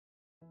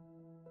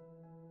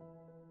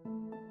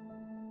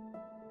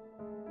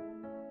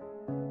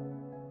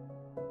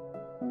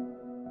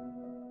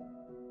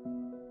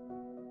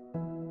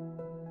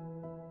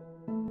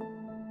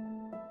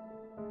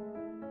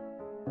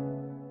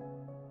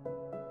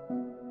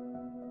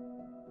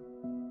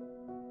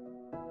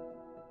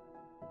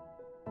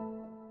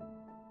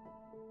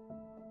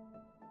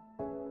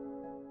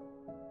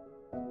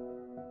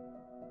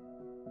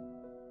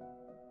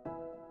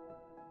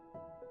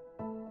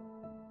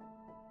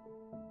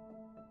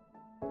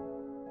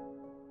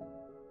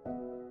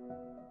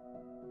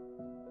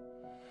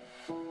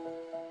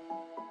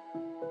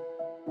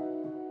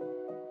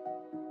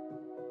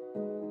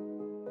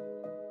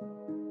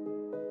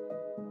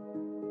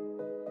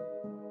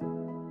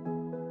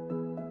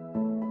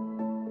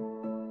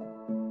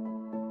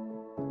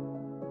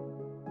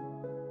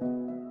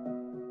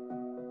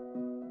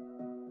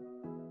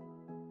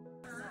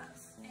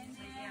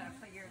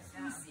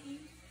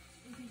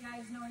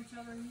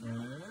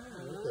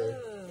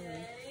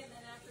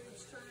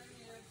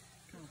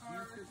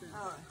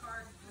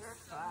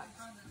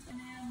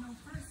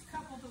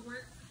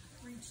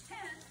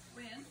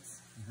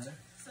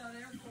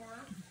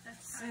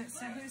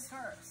So who's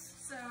first?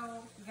 So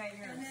you got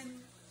yours. And then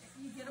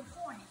you get a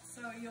point.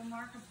 So you'll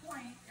mark a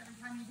point every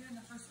time you do it.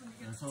 And the first one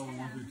gets 10. That's all we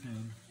want to do, 10.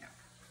 Yeah.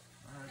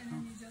 All right, and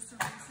then you just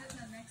erase it,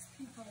 and the next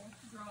people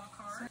draw a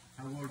card.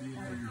 How well do you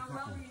know your How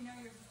well couple? do you know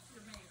your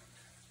mate?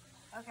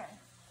 Okay.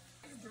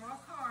 Draw a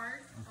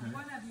card. Okay. Or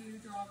one of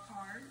you draw a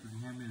card. Could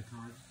you hand me a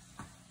card?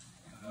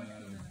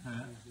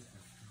 Pat?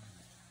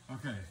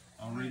 Okay,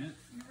 I'll read it.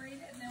 You read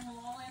it, and then we'll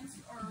all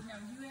answer, or no,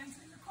 you answer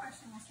your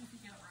question. We'll see if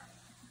you get it right.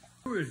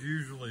 Who is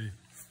usually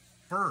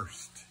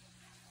first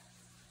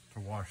to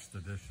wash the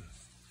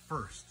dishes?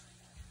 First.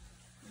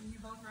 And you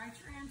both write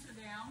your answer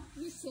down.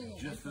 You say it.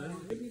 Just then?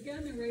 You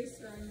got an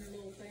eraser on your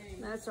little thing.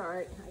 That's all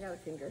right. I got a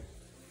finger.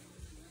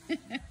 All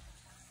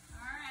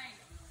right.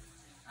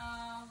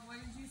 What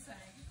did you say?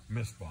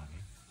 Miss Bonnie.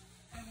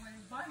 And what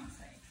did Bonnie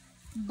say?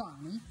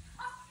 Bonnie.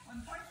 Oh,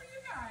 1 point for you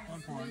guys.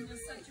 1 point. And then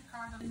just set your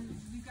card on.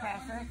 You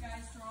got one of you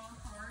guys draw a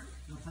card.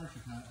 No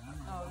pressure, Pat.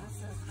 Oh, this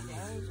is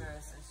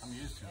dangerous. I'm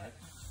used to it.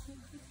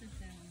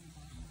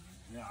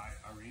 Yeah,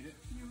 I read it.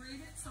 You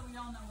read it so we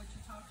all know what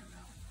you're talking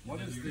about.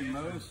 What is the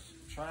most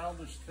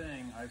childish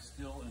thing I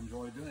still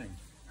enjoy doing?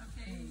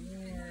 Okay. And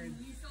then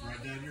you fill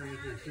out down your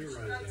answer, card, too, and she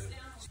right writes there.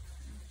 down.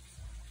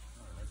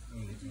 But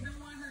you don't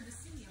want her to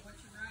see what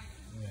you're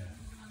writing. Yeah.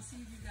 You want to see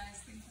if you guys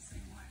think the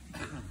same way.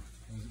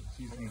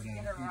 She's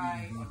Get it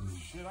right.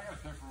 Shit, I gotta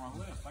pick from my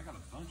list. I got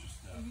a bunch of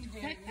stuff. You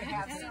do. You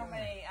have so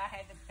many. I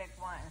had to pick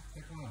one.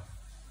 Pick one.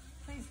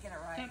 Please get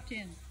it right. Top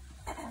 10.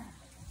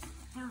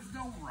 There's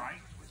no right.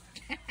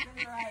 Get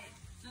it right.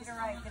 Get it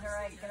right. Get it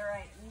right. Get it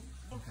right.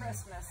 For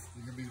Christmas.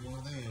 You're going to be one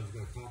of them. You're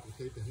going to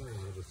complicate the hell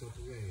out of a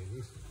simple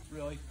game.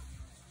 Really?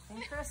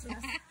 In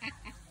Christmas.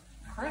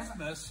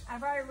 Christmas? I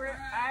already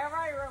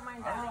wrote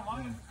mine I down. don't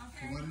mind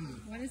Okay.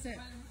 What is it?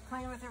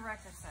 Playing with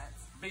erector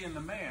sets. being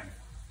the man.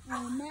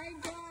 Oh my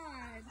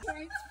God.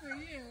 Points for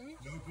you.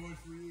 No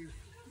points for you.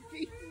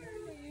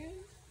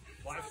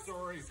 Life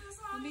story.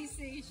 Let me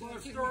see. Show Life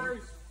it to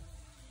stories.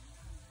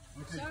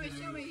 Okay,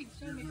 me.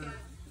 Show me, Pat.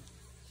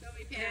 Show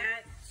me, Pat.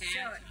 Pat,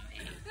 show it.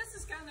 This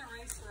has got an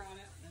eraser on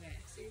it,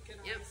 so you can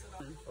erase it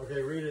off.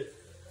 Okay, read it.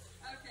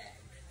 Okay.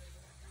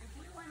 If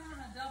we went on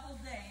a double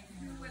date,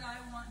 who would I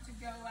want to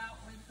go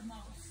out with the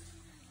most?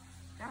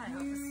 God,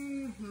 help us.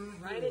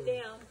 Write it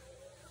down.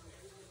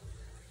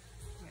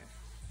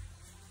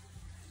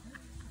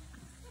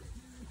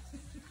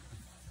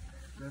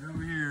 Right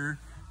over here.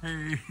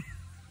 Hey.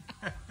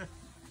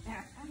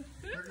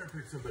 They're gonna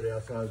pick somebody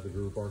outside the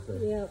group, aren't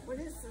they? Yeah. What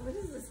is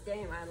this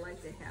game? I'd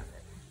like to have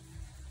it.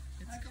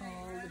 It's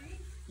called. Ready?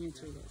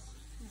 Answer this.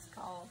 It's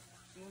called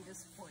Being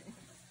Disappointed.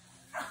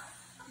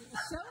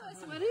 Show us.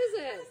 What is I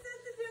it? said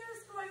the dinner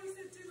squad, you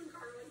said Tim and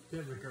Carly.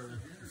 Tim McCurdy.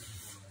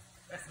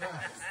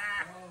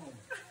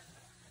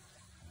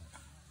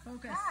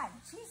 Focus. God,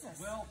 Jesus.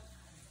 Well,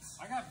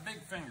 I got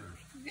big fingers.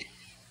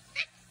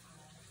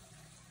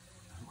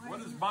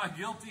 What is my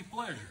guilty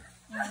pleasure?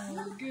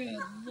 Oh, good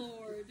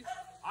Lord.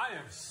 I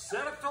am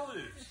set up to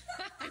lose.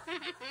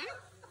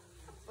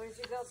 What did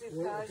you go through,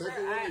 Well, pleasure? take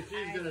the one that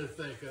she's gonna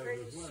think of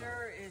pretty as well.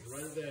 sure it's-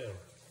 Write it down.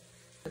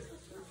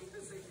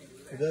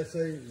 Did that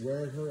say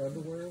wearing her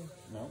underwear?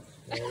 No.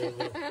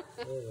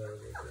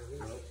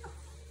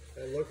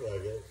 That looked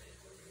like it.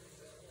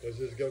 Let's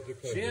just go to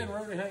She hadn't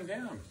wrote anything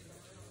down.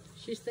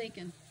 She's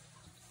thinking.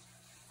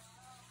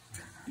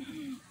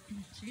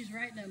 She's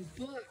writing a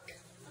book.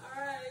 All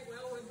right,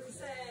 well, what did we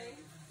say?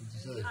 What'd you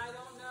say? I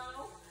don't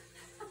know.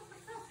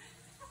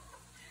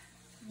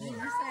 What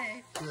did you say?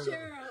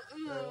 Cheryl.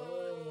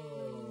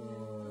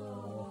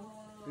 Oh.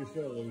 She's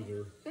gonna lose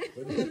her.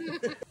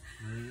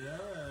 Yeah.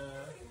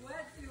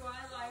 What do I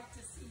like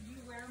to see you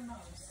wear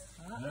most?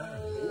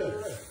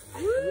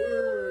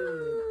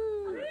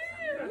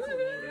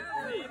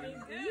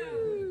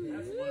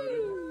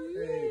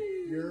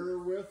 Hey, you're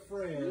with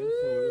friends,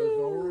 so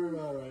don't worry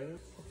about it.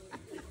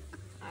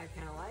 I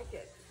kind of like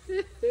it.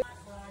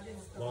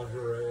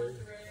 Lingerie.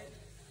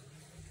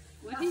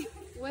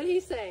 What'd he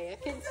say? I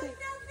can't see.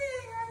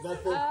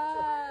 Nothing.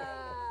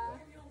 Ah.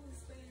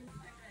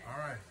 All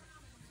right.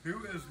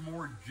 Who is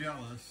more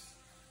jealous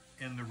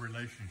in the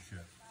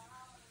relationship?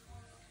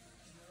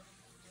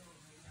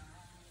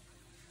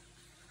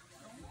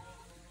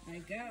 There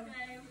you go.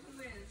 Okay,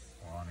 who is?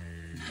 Bonnie.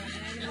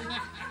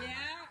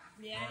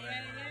 Yeah.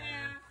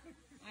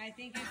 I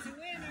think it's a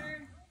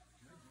winner.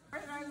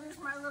 Where did I lose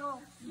my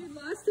little... You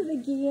lost it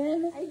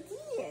again. I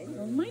did.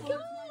 Oh my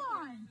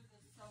God.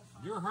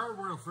 Your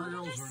hardware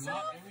materials are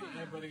not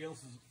Anybody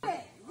else's.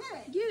 Get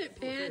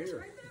it, Pat. It's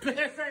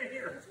right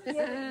here.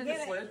 Get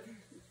it. Slid.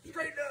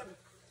 Straight up.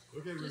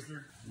 Okay,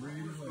 Richard. Read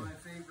it away. My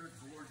favorite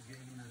board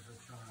game as a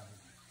child.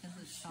 As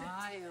a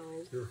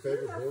child. Your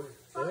favorite board?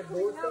 That You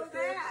board? know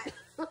that. Is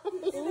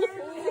there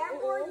that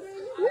board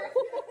game?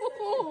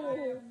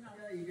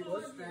 Yeah, you get to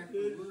stack the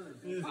wood.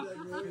 Is that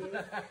really? I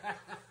have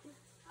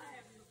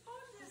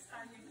fun this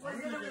time. Was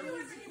it a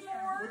easy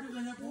board? What do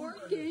they have Board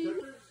board game.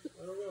 I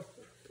don't know.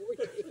 Board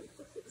game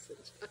as a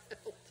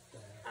child.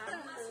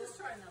 Let's just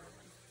try another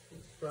one.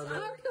 Try Oh,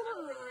 that. come on.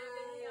 What are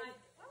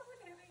we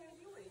going to have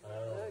any idea? I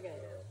don't know. Okay.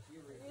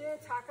 You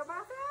didn't talk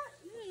about that?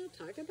 Yeah,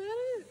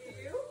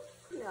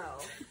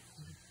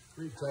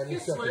 Exciting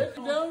Slip,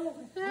 second. don't.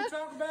 We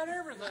talk about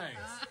everything.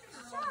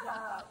 Shut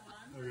up.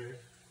 Okay.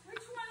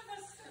 Which one of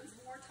us spends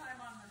more time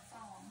on their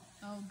phone?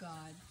 Oh,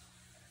 God.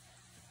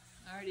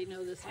 I already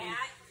know this one.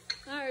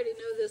 I already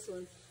know this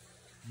one.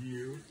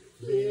 You.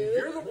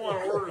 You're the one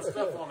ordering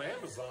stuff on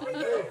Amazon.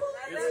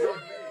 It's not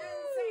me.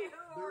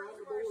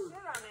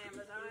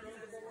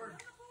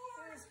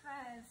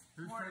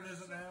 Whose turn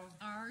is it now?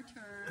 Our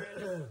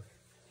turn.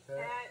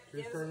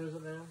 Whose turn is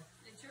it now?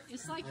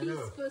 It's like he's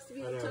supposed to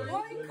be the time.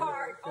 One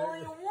card, only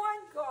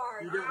one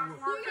card. You got one.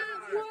 You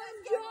got one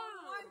job.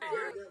 You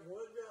got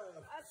one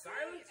job. A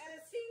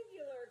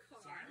singular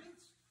card.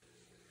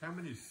 How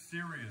many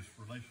serious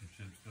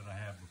relationships did I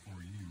have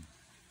before you?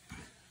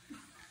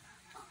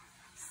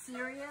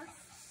 Serious?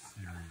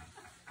 Serious.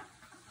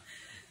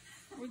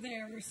 Were they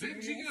ever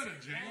serious? Didn't you go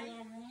to jail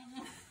on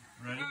one?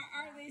 Ready?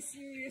 Are they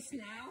serious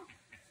now?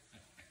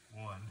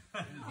 One.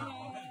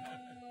 Oh,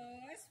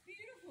 that's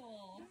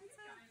beautiful. These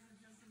guys are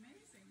just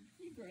amazing.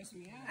 You gross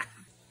me out.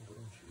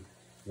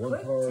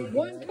 One card.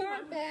 One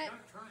card, Matt.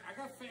 I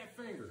got fat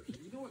fingers.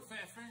 You know what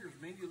fat fingers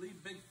mean? You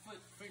leave big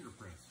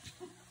fingerprints.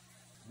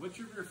 Which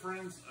of your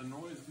friends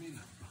annoys me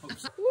the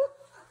most?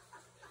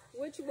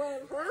 Which one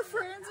of her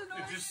friends It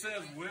annoys? just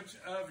says, which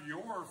of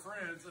your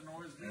friends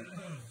annoys me the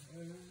most?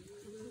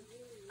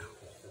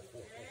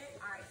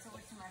 Alright, so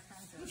which of my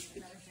friends knows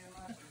your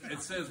love? It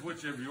says,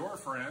 which of your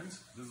friends?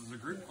 This is a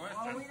group Well,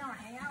 question. we don't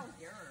hang out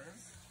with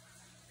yours.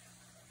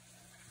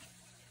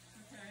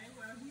 Okay,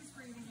 well, he's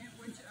reading it.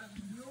 Which of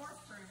your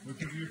friends?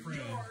 Which of your friends?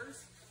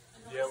 Yours.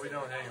 Yeah, we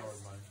don't hang out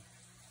with mine.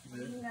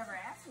 You never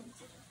asked me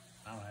to.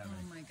 I don't have Oh,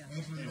 any. my God.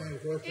 Answer the damn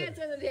question.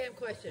 Answer the damn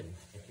question.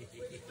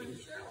 Which one of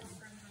Cheryl's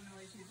friends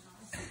annoys you the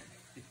most?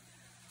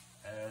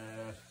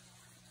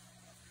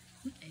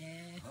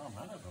 Well,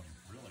 none of them,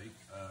 really.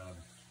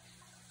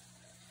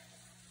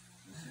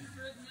 She's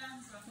written down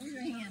something. Use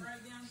your She's hand.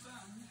 write down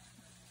something.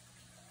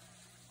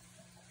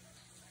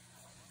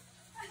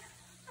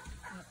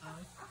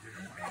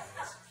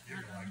 You're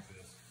like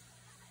this.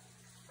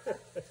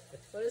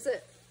 What is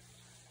it?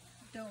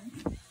 Don't.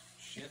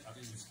 Shit, I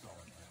didn't even spell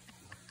it.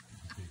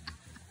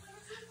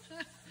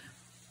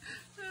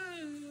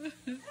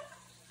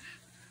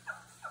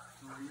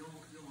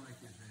 You'll like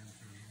it,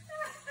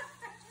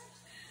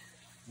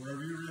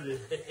 whenever you're ready.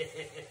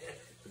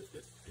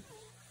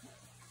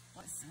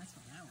 That's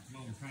what I want.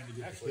 Come on, I'm trying to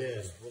get the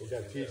kid. We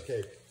got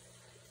cheesecake.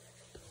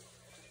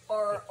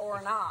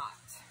 Or not.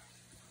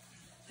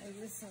 Maybe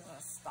this is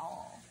a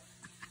stall.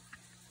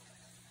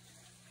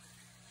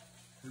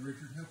 The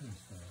Richard Heffman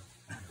style.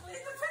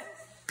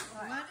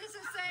 What does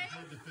it say?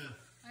 Plead the fifth.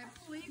 I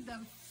plead the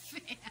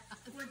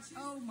fifth.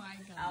 Oh, my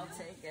God. I'll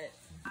take it.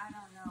 I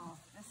don't know.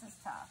 This is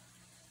tough.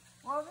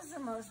 What was the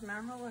most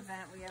memorable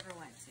event we ever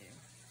went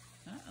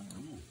to? Uh-oh.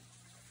 Ooh.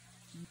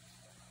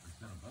 There's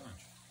been a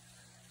bunch.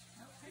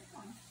 Oh, pick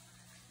one.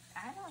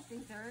 I don't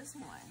think there is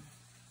one.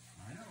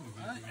 I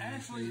know.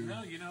 Actually,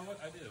 no, you know what?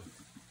 I do.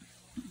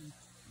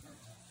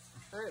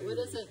 All right, what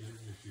is it?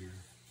 This year.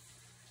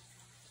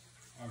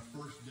 Our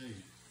first date.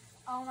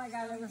 Oh my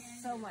God, there was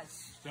so much.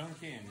 Stone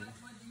Canyon.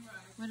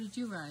 What did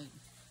you write?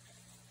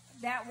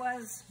 That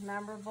was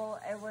memorable.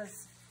 It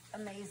was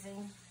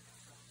amazing.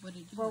 What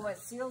did you Well, write?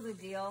 what sealed the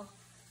deal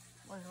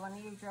was when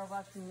you drove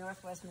up to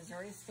Northwest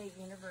Missouri State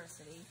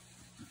University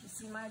to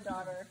see my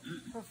daughter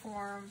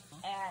perform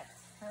at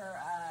her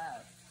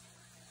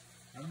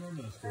I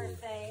remember this her story.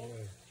 thing,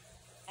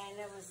 and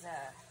it was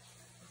a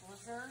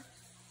blizzard,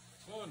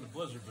 Well, in the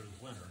blizzard, but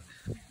it's winter.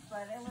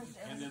 but it was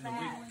And then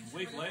bad. the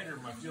week later,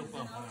 my fuel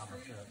pump went out of my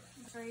truck.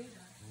 Street,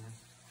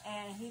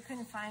 and he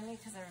couldn't find me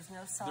because there was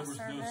no cell There was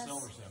service. no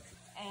cell reception.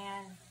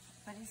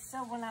 But he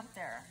still went up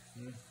there.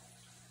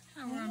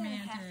 How He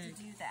didn't have romantic.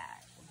 to do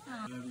that.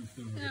 Yeah, we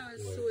still That get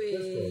was to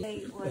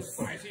sweet. It was,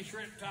 Spicy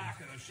shrimp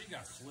tacos. She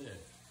got slid.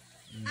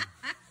 and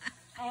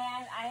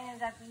I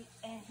ended up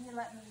and he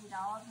let me eat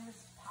all of his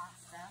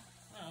pasta.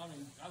 Well, I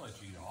mean, I let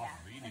you eat all Yeah,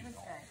 of it. You it need was it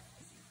all. good.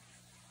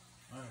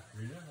 All right,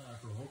 read it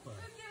after a whole Who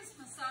time. gives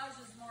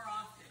massages more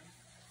often?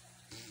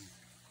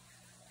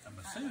 A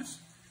masseuse.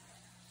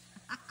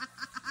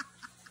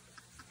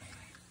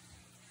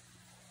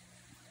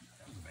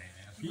 That was a bad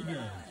answer. He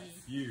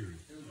does. You.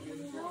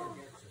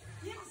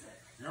 Gives it.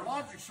 Your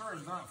logic sure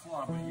is not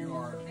flawed, but you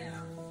are.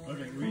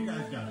 Okay, well, you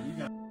guys got it. You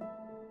got it.